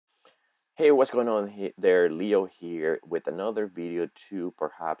Hey, what's going on there? Leo here with another video to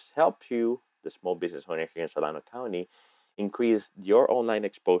perhaps help you, the small business owner here in Solano County, increase your online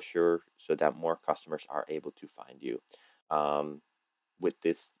exposure so that more customers are able to find you. Um, with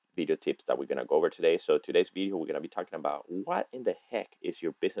this video tips that we're going to go over today. So today's video, we're going to be talking about what in the heck is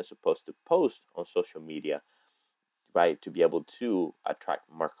your business supposed to post on social media, right, to be able to attract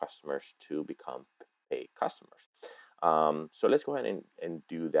more customers to become paid customers. So let's go ahead and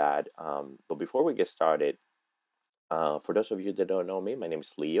do that. But before we get started, for those of you that don't know me, my name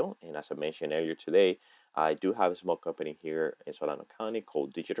is Leo, and as I mentioned earlier today, I do have a small company here in Solano County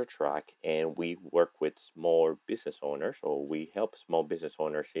called Digital Track, and we work with small business owners, or we help small business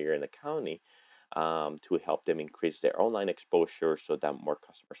owners here in the county to help them increase their online exposure so that more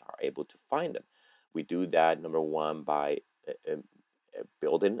customers are able to find them. We do that, number one, by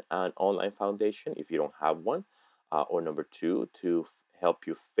building an online foundation if you don't have one, or number two, to help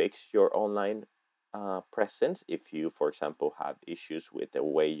you fix your online presence. If you, for example, have issues with the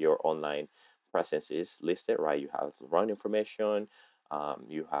way your online presence is listed, right? You have the wrong information,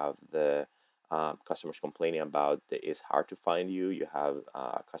 you have the customers complaining about that it's hard to find you, you have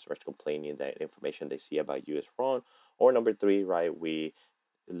customers complaining that information they see about you is wrong, or number three, right? We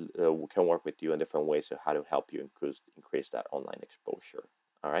can work with you in different ways of how to help you increase that online exposure.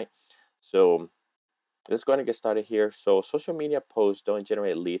 All right. So let's go ahead and get started here. So social media posts don't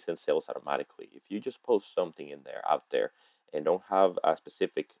generate leads and sales automatically. If you just post something in there out there and don't have a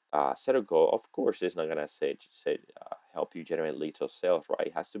specific set of goal, of course it's not gonna say help you generate leads or sales, right?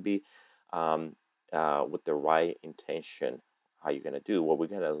 It has to be um, with the right intention. How you're gonna do what we're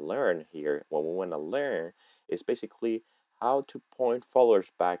gonna learn here. What we want to learn is basically how to point followers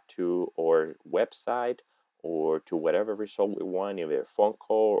back to our website or to whatever result we want, either phone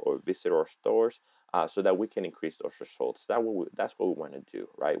call or visit our stores, so that we can increase those results. That's what we want to do,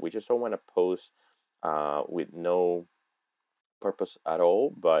 right? We just don't want to post with no purpose at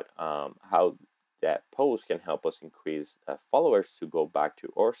all, but how that post can help us increase followers to go back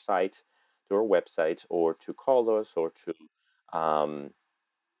to our sites, to our websites, or to call us, or to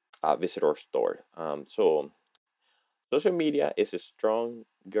visit our store. So social media is a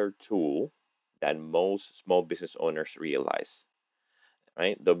stronger tool than most small business owners realize,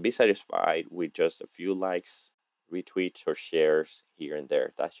 right? Don't be satisfied with just a few likes, retweets, or shares here and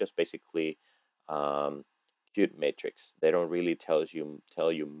there. That's just basically um, cute metrics. They don't really tell you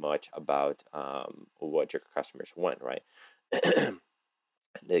much about what your customers want, right?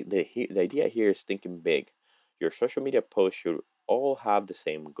 The idea here is thinking big. Your social media posts should all have the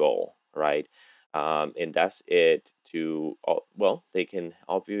same goal, right? And that's it. Well, they can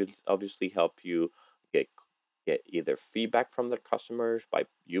obviously help you get get either feedback from the customers by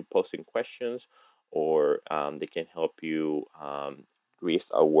you posting questions, or they can help you raise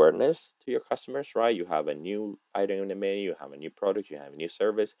awareness to your customers, right? You have a new item in the menu, you have a new product, you have a new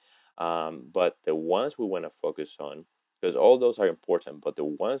service. But the ones we want to focus on, because all those are important, but the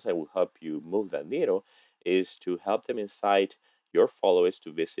ones that will help you move that needle is to help them incite your followers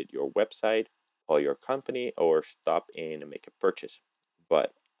to visit your website or your company or stop in and make a purchase.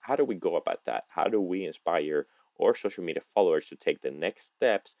 But how do we go about that? How do we inspire our social media followers to take the next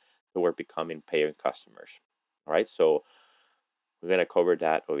steps toward becoming paying customers? All right, so we're going to cover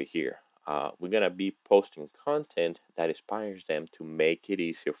that over here. We're going to be posting content that inspires them to make it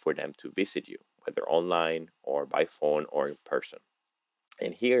easier for them to visit you, whether online or by phone or in person.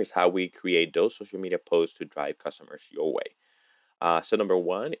 And here's how we create those social media posts to drive customers your way. So, number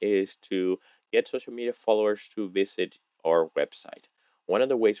one is to get social media followers to visit our website. One of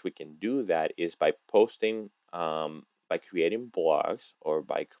the ways we can do that is by posting, by creating blogs, or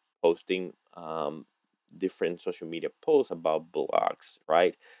by posting different social media posts about blogs,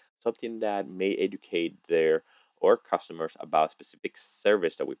 right? Something that may educate their or customers about specific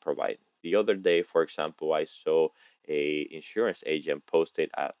service that we provide. The other day, for example, I saw a insurance agent posted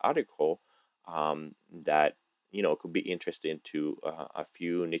an article that could be interesting to a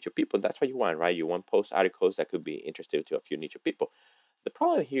few niche of people. That's what you want, right? You want post articles that could be interesting to a few niche of people. The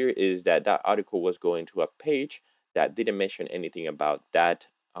problem here is that that article was going to a page that didn't mention anything about that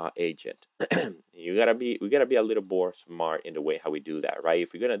agent. We gotta be a little more smart in the way how we do that, right?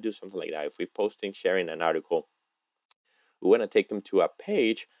 If we're gonna do something like that, if we're posting, sharing an article, we want to take them to a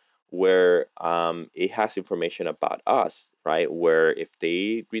page where it has information about us, right? Where if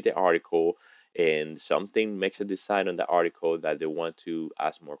they read the article and something makes a decide on the article that they want to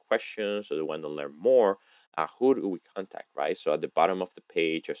ask more questions or they want to learn more, who do we contact, right? So at the bottom of the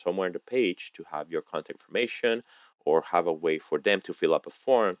page or somewhere in the page to have your contact information, or have a way for them to fill up a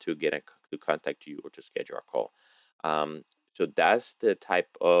form to to contact you or to schedule a call. Um, So that's the type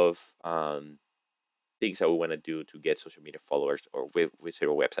of things that we want to do to get social media followers or visit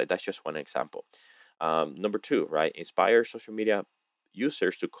our website. That's just one example. Number two, right? Inspire social media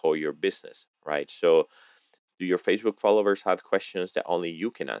users to call your business, right? So do your Facebook followers have questions that only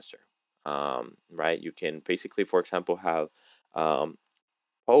you can answer? Right? You can basically, for example, have um,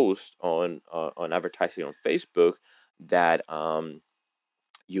 post on advertising on Facebook that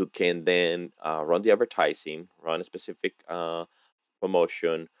you can then run the advertising, run a specific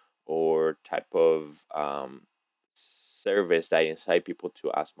promotion or type of service that incite people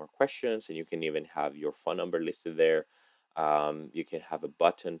to ask more questions, and you can even have your phone number listed there. You can have a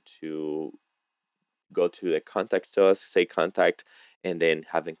button to go to the contact us, say contact, and then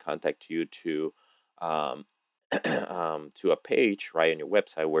having contact you um, to a page right on your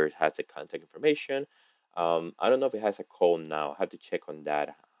website where it has the contact information. I don't know if it has a call now. I have to check on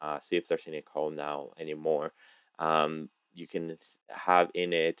that, see if there's any call now anymore. You can have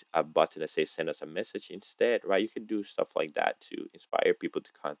in it a button that says send us a message instead, right? You can do stuff like that to inspire people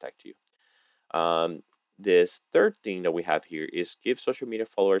to contact you. Um, this third thing that we have here is give social media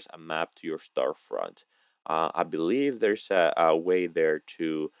followers a map to your storefront. I believe there's a way there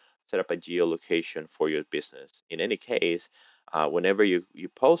to set up a geolocation for your business. In any case, whenever you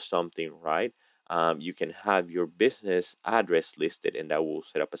post something, right, you can have your business address listed, and that will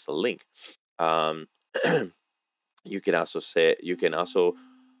set up as a link. Um, you can also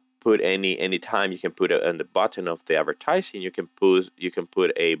put any time you can put it on the button of the advertising. You can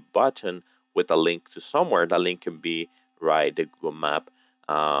put a button with a link to somewhere. That link can be right the Google Map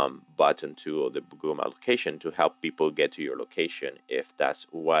button to the Google Map location to help people get to your location if that's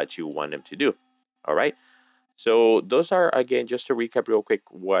what you want them to do. All right. So those are, again, just to recap real quick,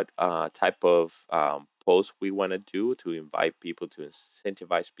 what type of posts we want to do to invite people, to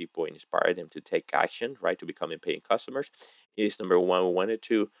incentivize people, inspire them to take action, right, to becoming paying customers. Is number one, we wanted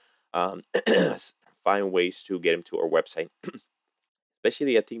to um, find ways to get them to our website.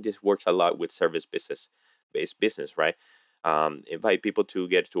 Especially, I think this works a lot with service based business, right? Invite people to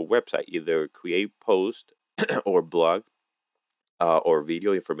get to a website, either create post or blog or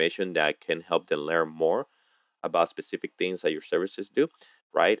video information that can help them learn more about specific things that your services do,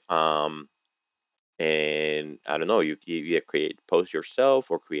 right? And I don't know, you either create post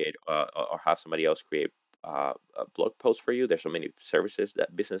yourself or create or have somebody else create a blog post for you. There's so many services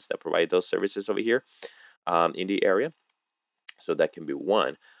that business that provide those services over here in the area, so that can be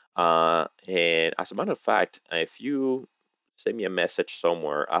one. And as a matter of fact, if you send me a message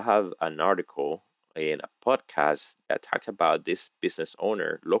somewhere, I have an article in a podcast that talks about this business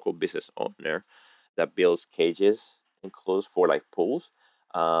owner, local business owner, that builds cages enclosed for like pools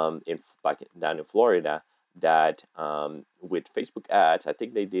in down in Florida. That with Facebook ads, I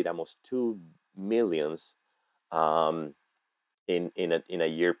think they did almost 2 millions um, in a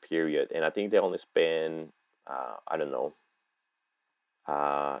year period, and I think they only spend I don't know,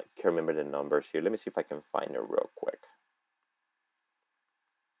 can't remember the numbers here. Let me see if I can find it real quick.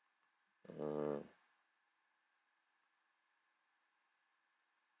 Mm,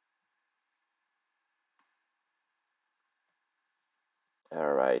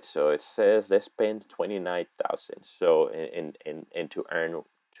 all right, so it says they spend 29,000. So and to earn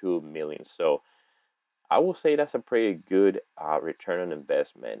 2 million. So I will say that's a pretty good return on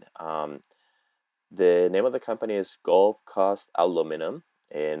investment. The name of the company is Gulf Coast Aluminum,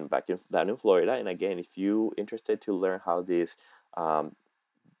 and down in Florida. And again, if you interested to learn how this um,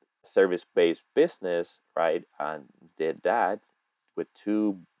 service-based business, right, and did that with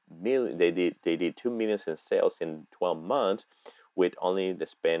 2 million, they did 2 million in sales in 12 months with only the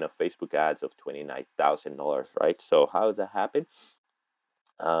spend of Facebook ads of $29,000, right? So how does that happen?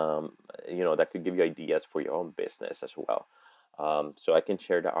 um, that could give you ideas for your own business as well. So I can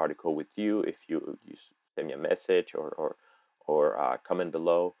share the article with you if you send me a message or comment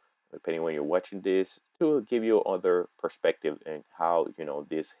below, depending when you're watching this, to give you other perspective and how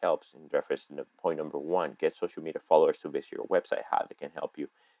this helps in reference to point number one: get social media followers to visit your website. How they can help you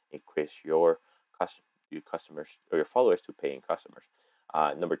increase your customers or your followers to paying customers.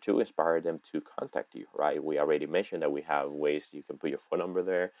 Number two, inspire them to contact you, right? We already mentioned that we have ways you can put your phone number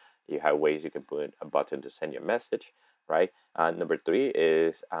there. You have ways you can put a button to send your message, right? Number three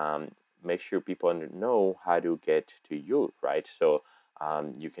is make sure people know how to get to you, right? So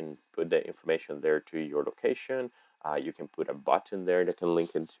you can put the information there to your location. You can put a button there that can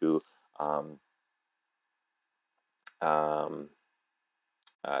link into um, um,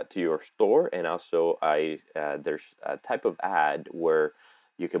 to your store, and also there's a type of ad where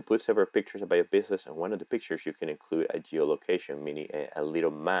you can put several pictures about your business, and one of the pictures you can include a geolocation, meaning a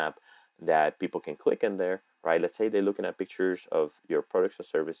little map that people can click in there, right? Let's say they're looking at pictures of your products or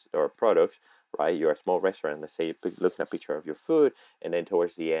service or products, right? You're a small restaurant. Let's say you're looking at a picture of your food, and then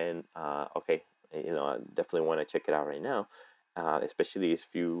towards the end, okay, I definitely want to check it out right now. Especially if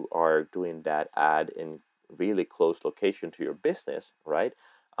you are doing that ad in really close location to your business, right?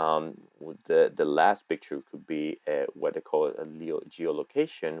 The last picture could be what they call a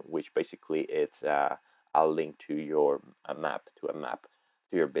geolocation, which basically it's a link to your a map to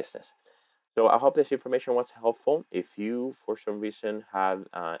your business. So I hope this information was helpful. If you, for some reason, have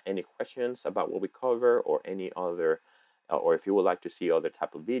any questions about what we cover or any other, or if you would like to see other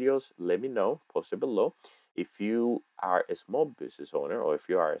type of videos, let me know. Post it below. If you are a small business owner, or if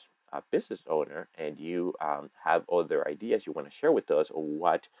you are a business owner and you have other ideas you want to share with us, or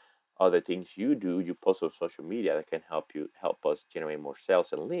what other things you do, you post on social media that can help us generate more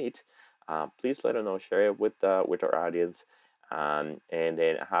sales and leads, please let us know. Share it with our audience, and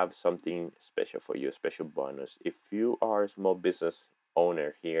then have something special for you, a special bonus. If you are a small business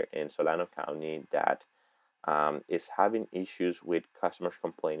owner here in Solano County that is having issues with customers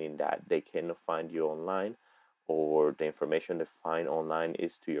complaining that they cannot find you online, or the information they find online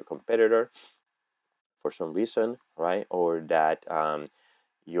is to your competitor for some reason, right? Or that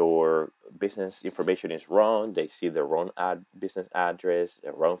your business information is wrong. They see the wrong business address,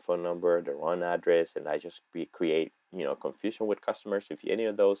 the wrong phone number, the wrong address, and I just create confusion with customers. If any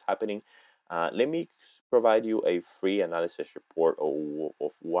of those happening, let me provide you a free analysis report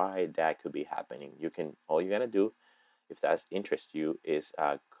of why that could be happening. All you gotta do, if that interests you, is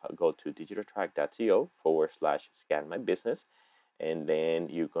go to digitaltrack.co/scan my business, and then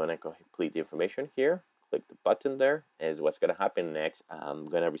you're gonna complete the information here. Click the button there, and what's gonna happen next, I'm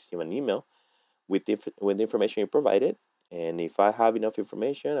gonna receive an email with the information you provided, and if I have enough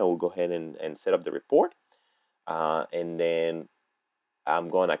information, I will go ahead and set up the report, and then I'm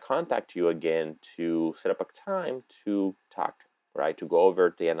gonna contact you again to set up a time to talk, right? To go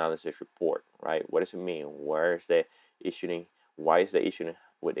over the analysis report, right? What does it mean? Where is the issue? Why is the issue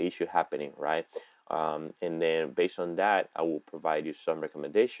with the issue happening, right? And then based on that, I will provide you some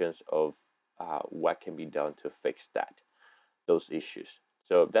recommendations of what can be done to fix those issues.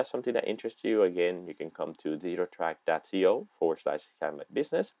 So if that's something that interests you, again, you can come to digitaltrack.co/Canva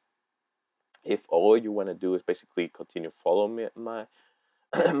business. If all you want to do is basically continue following my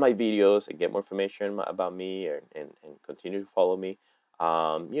my videos and get more information about me, and continue to follow me,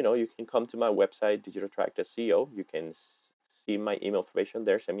 you can come to my website, digitaltrack.co. You can see my email information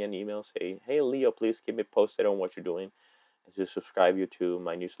there. Send me an email, say, hey, Leo, please keep me posted on what you're doing, and to subscribe you to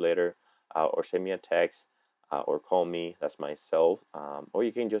my newsletter, or send me a text, or call me. That's my cell. Or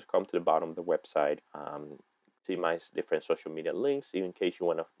you can just come to the bottom of the website, see my different social media links, in case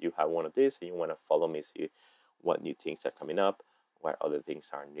you have one of these and you want to follow me, see what new things are coming up, what other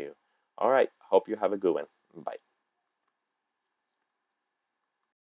things are new. All right. Hope you have a good one. Bye.